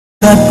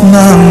Sikat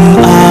ng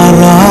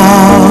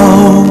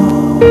araw.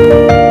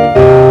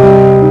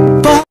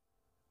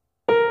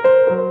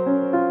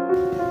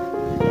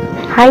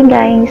 Hi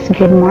guys,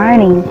 good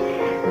morning.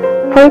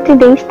 For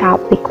today's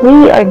topic,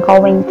 we are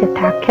going to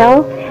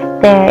tackle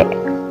the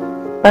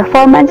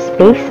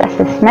performance-based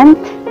assessment.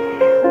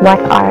 What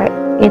are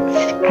its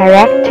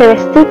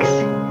characteristics,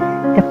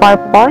 the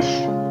purpose,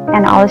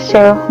 and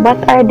also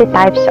what are the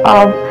types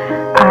of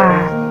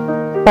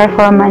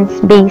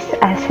performance-based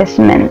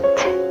assessment.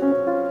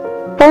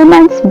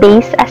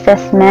 Performance-based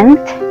assessment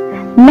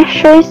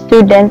measures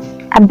students'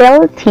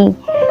 ability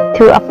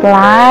to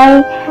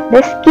apply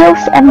the skills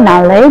and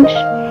knowledge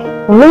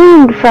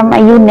learned from a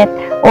unit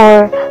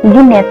or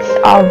units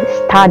of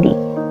study.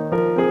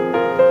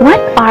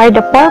 What are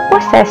the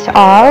purposes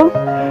of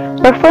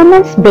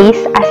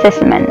performance-based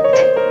assessment?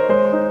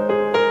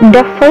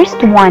 The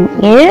first one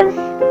is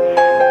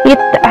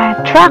it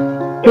tracks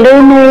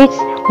learners'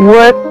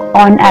 work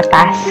on a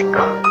task.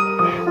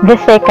 The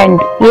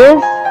second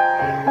is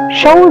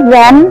show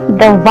them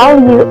the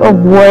value of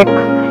work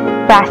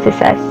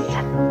processes.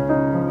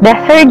 The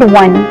third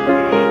one,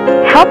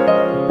 help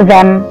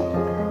them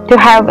to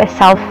have a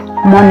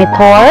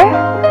self-monitor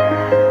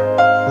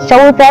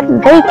so that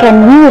they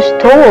can use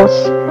tools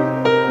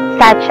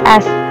such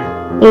as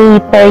a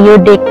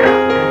periodic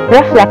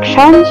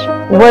reflections,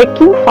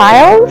 working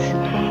files,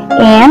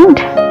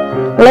 and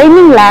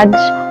learning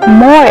logs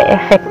more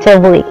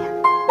effectively.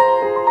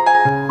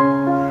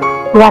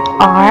 What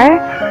are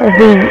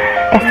the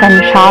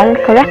essential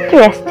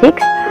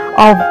characteristics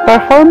of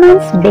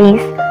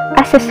performance-based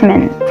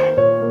assessment?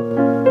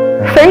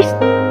 First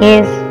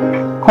is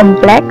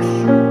complex.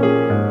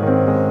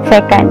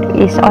 Second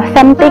is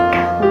authentic.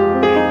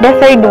 The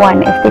third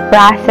one is the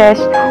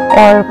process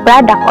or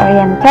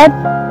product-oriented,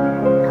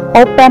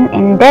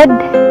 open-ended,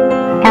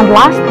 and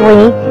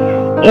lastly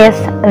is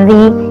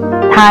the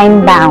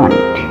time-bound.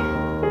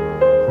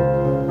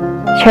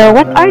 So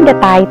what are the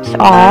types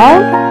of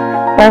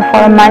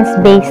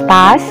performance-based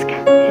tasks?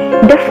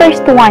 The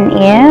first one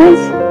is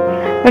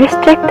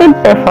restricted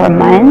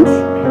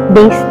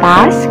performance-based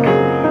task.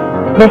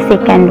 The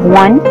second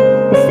one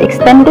is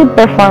extended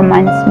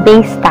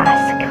performance-based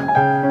task.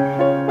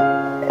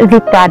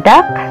 The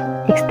product,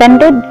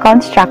 extended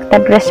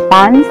constructed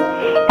response,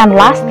 and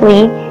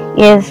lastly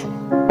is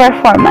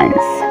performance.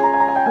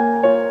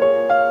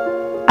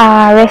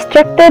 A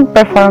restricted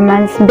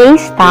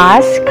performance-based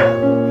task,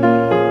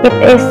 it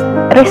is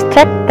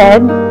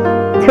restricted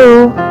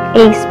to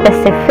a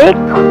specific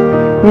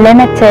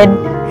limited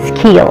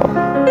skill.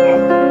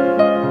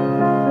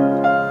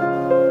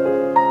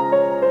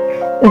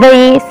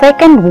 The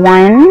second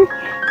one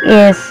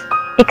is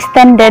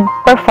extended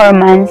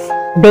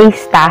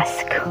performance-based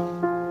task.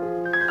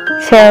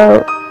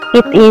 So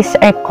it is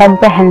a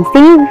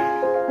comprehensive,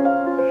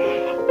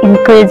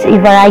 includes a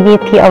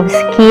variety of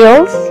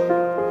skills,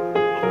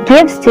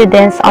 gives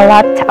students a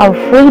lot of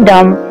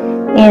freedom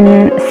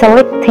in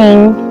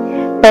selecting,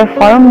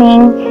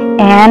 performing,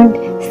 and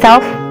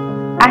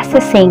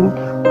self-assessing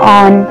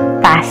on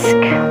task.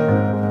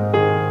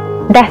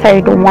 The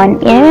third one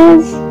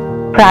is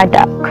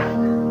product.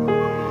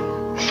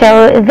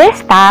 So this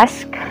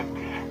task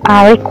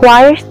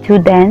requires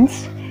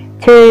students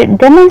to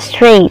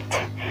demonstrate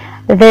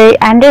their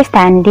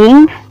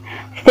understanding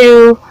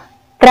through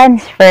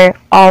transfer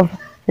of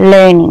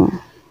learning.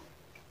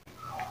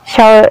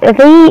 So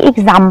the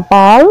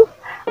example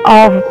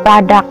of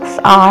products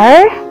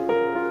are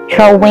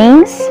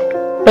drawings,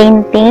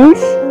 paintings,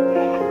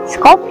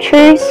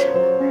 sculptures,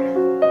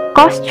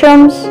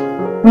 costumes,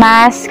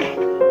 masks,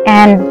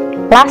 and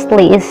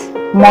lastly is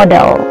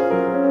model.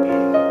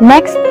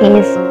 Next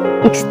is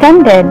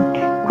extended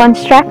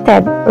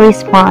constructed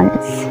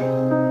response.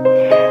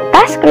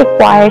 Task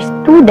requires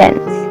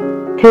students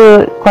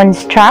to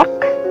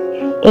construct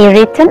a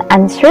written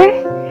answer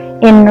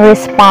in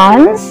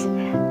response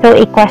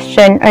to a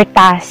question or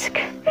task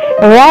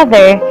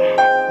rather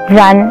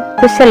than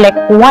to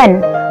select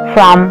one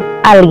from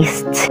a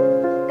list.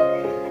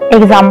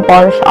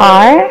 Examples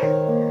are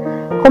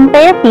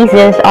compare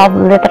pieces of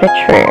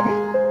literature.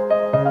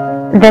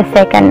 The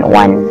second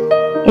one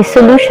is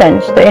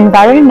solutions to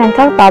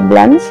environmental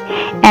problems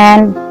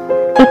and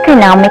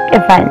economic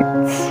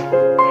events.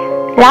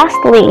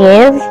 Lastly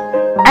is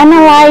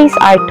analyze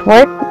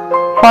artwork,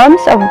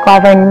 forms of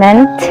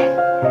government,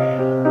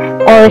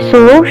 or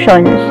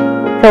solutions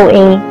to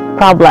a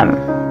problem.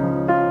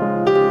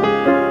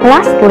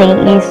 Lastly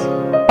is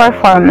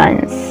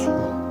performance.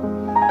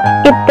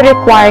 It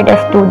required the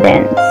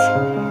students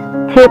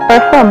to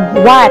perform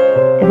what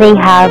they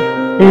have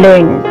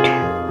learned.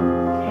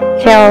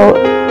 So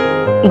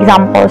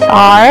examples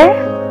are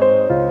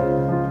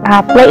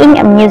playing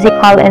a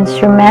musical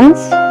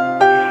instruments,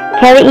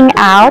 carrying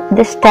out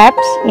the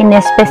steps in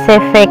a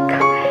specific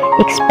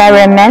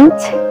experiment,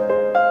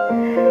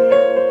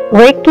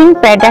 working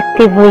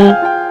productively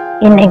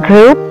in a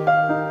group,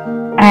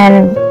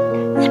 and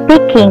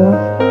speaking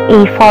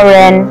a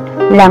foreign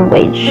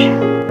language.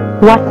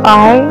 What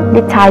are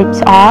the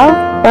types of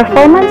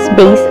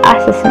performance-based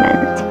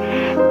assessment?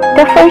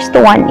 The first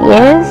one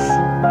is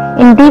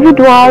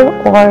individual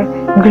or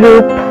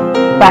group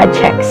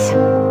projects.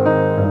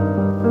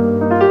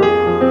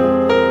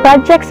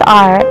 Projects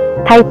are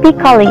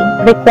typically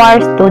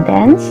require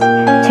students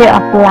to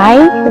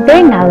apply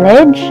their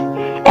knowledge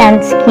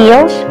and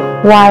skills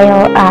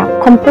while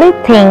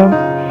completing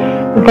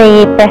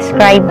the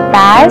prescribed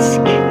task,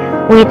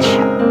 which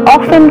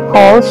often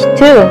calls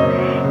to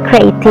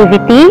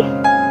creativity,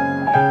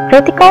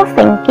 critical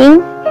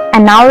thinking,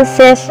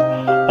 analysis,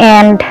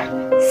 and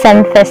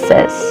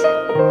synthesis.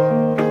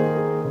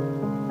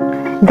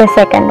 The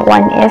second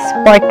one is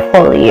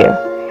portfolio.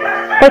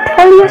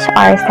 Portfolios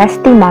are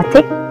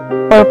systematic,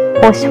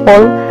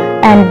 purposeful,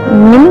 and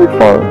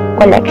meaningful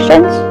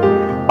collections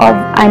of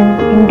an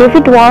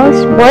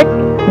individual's work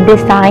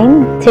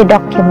designed to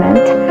document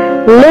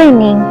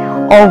learning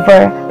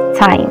over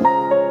time.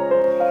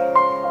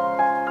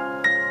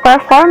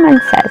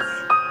 Performances.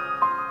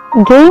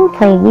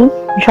 Gameplay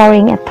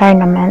during a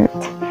tournament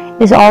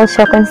is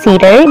also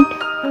considered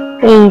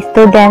a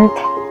student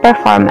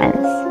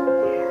performance.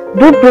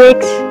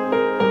 Rubrics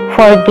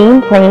for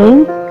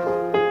gameplay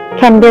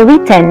can be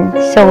written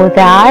so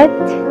that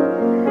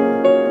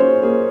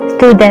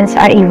students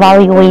are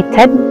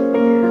evaluated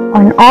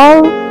on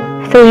all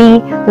three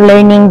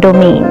learning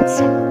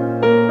domains,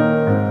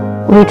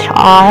 which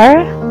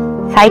are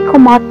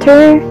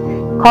psychomotor,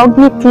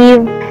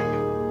 cognitive,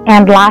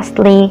 and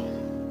lastly,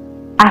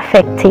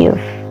 affective.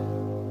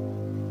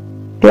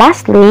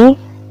 Lastly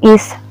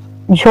is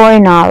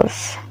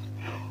journals.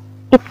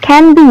 It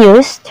can be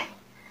used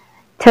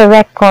to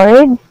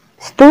record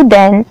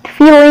student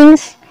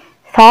feelings,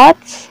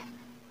 thoughts,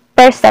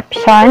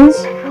 perceptions,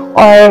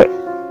 or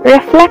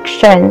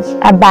reflections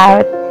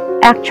about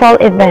actual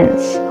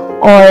events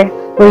or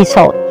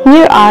results.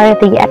 Here are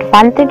the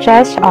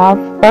advantages of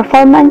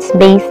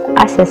performance-based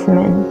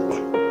assessment.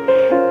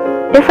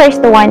 The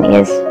first one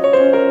is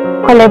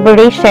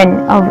collaboration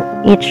of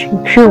each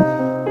group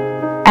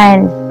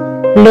and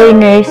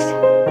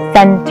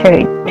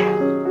learners-centered.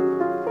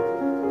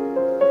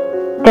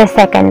 The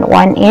second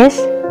one is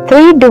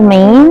three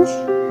domains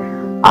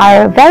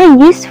are very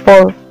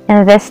useful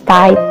in this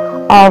type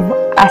of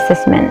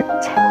assessment.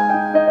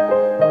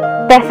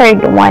 The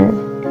third one,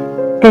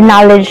 the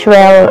knowledge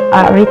will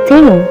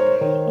retain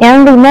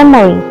in the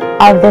memory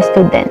of the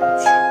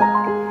students,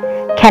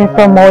 can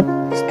promote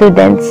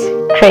students'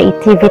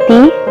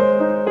 creativity.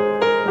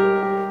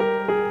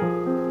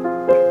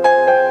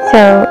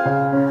 So,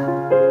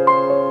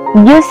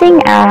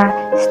 using a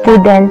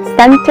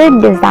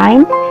student-centered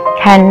design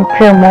can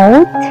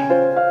promote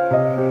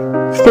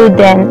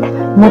student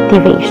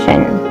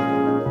motivation.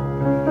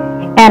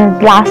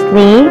 And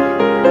lastly,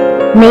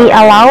 may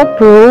allow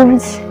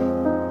proofs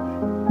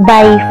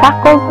by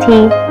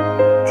faculty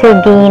to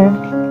gain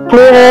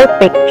clearer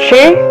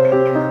picture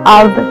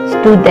of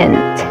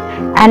student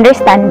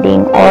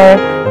understanding or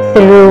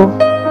through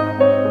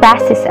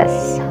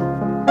processes.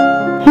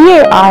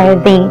 Here are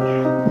the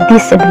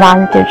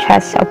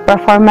disadvantages of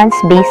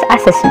performance-based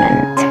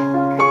assessment.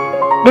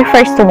 The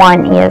first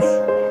one is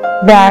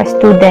the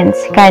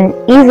students can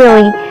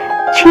easily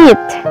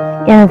cheat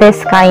in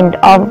this kind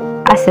of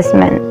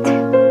assessment.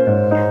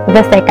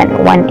 The second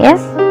one is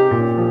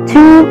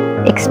too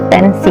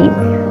expensive.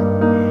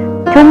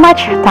 Too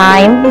much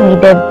time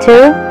needed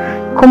to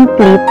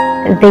complete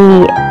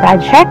the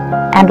project.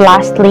 And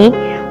lastly,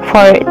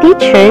 for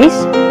teachers,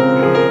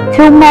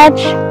 too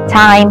much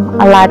time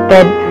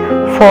allotted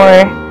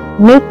for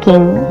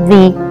making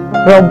the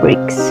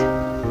rubrics.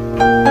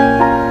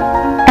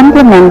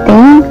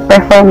 Implementing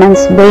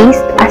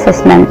performance-based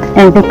assessment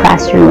in the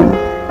classroom.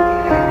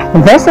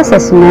 This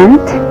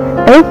assessment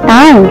takes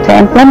time to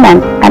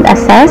implement and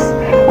assess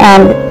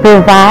and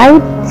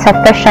provide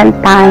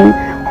sufficient time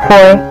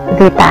for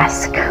the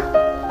task.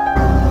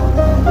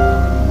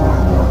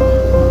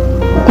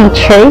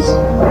 Teachers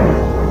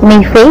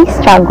may face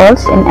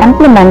struggles in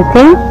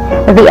implementing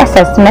the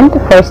assessment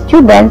for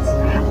students,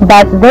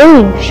 but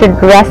they should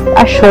rest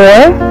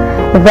assured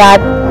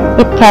that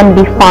it can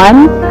be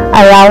fun,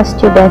 allow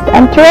students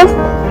interest,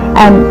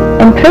 and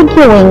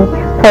intriguing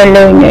for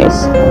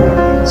learners,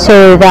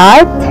 so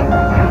that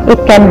it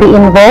can be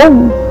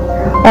involved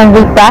in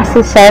the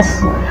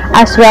processes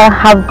as well,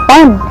 have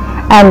fun,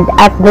 and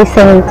at the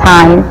same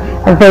time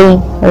they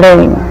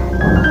learn.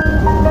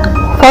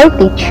 For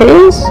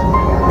teachers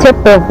to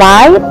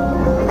provide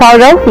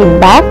thorough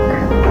feedback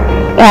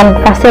and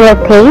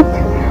facilitate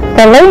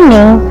the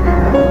learning,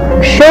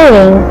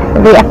 showing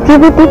the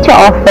activity to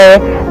offer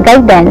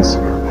guidance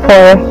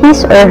for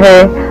his or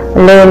her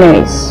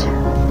learners.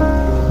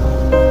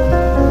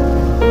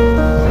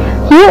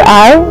 Here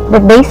are the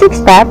basic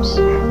steps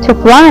to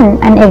plan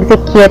and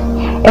execute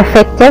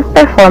effective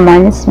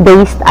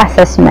performance-based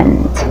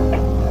assessment.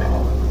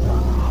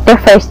 The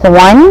first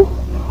one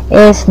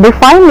is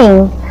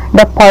defining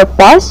the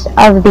purpose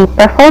of the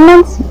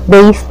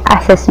performance-based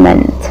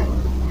assessment.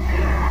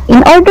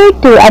 In order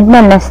to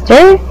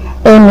administer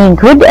any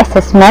good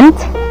assessment,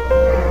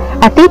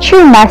 a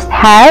teacher must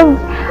have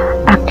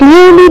a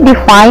clearly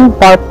defined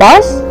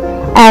purpose,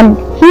 and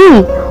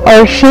he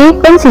or she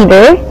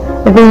consider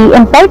the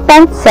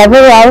important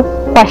several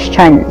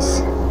questions.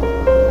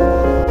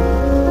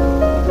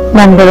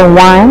 Number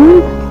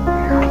 1.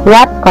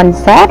 What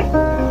concept,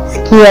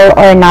 skill,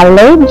 or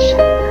knowledge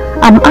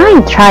am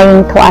I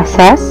trying to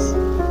assess?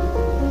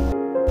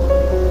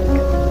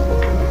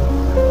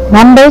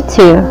 Number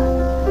 2.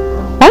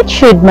 What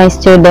should my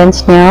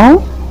students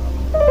know?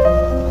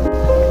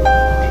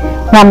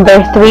 Number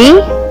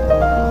 3.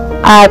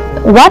 At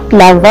what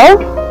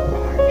level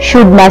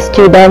should my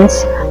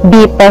students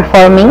be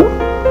performing?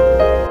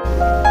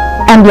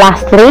 And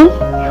lastly,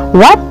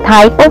 what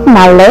type of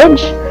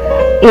knowledge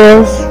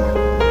is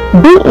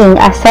being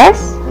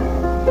assessed?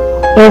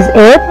 Is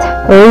it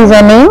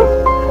reasoning,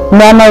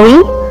 memory,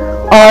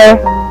 or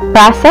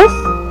process?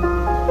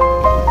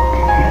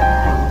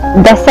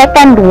 The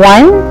second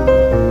one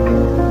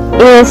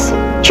is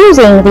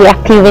choosing the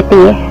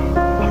activity.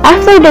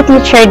 After the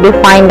teacher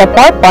defines the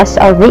purpose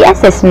of the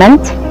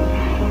assessment,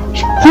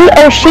 he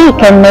or she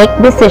can make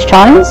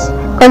decisions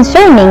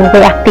concerning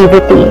the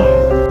activity.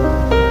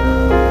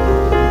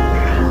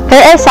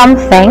 There are some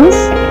things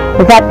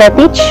that the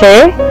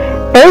teacher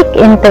take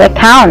into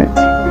account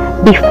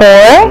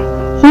before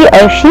he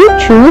or she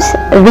choose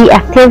the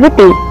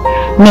activity,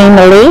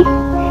 namely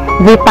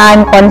the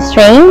time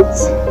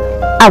constraints,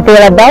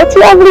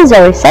 availability of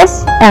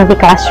resources in the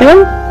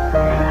classroom,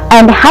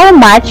 and how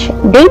much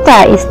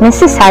data is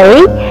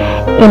necessary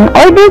in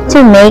order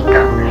to make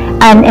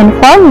an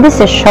informed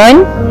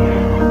decision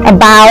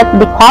about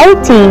the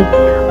quality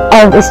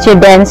of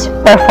students'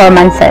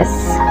 performances.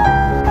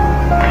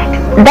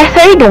 The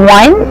third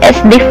one is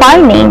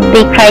defining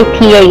the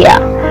criteria.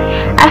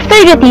 After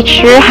the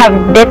teacher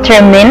have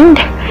determined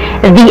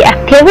the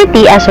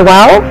activity as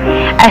well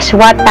as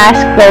what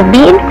task will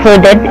be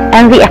included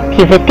in the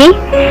activity,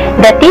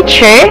 the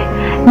teacher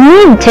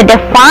need to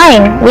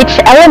define which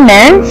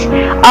elements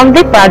of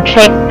the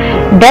project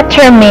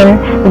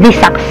determine the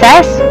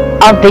success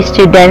of the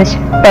student's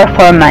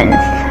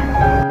performance.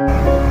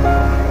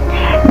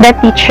 The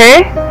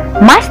teacher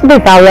must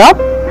develop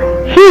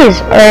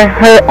his or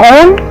her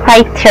own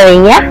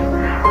criteria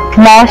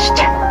most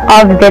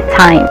of the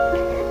time.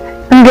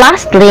 And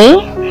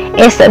lastly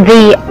is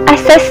the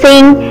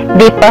assessing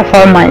the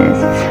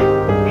performance.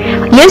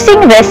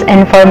 Using this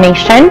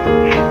information,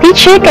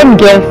 teacher can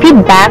give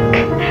feedback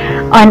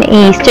on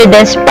a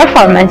student's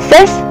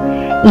performances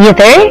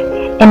either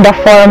in the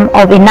form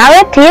of a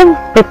narrative,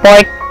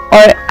 report,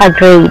 or a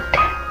grade.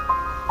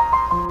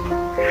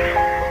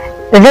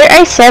 There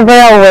are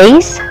several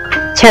ways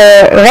to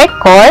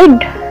record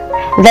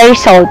the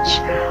results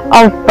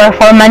of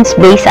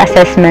performance-based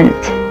assessment,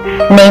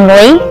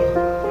 namely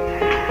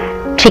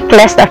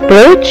checklist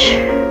approach,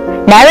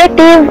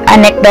 narrative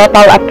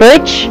anecdotal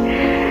approach,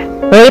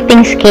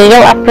 rating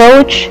scale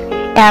approach,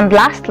 and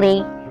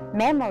lastly,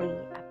 memory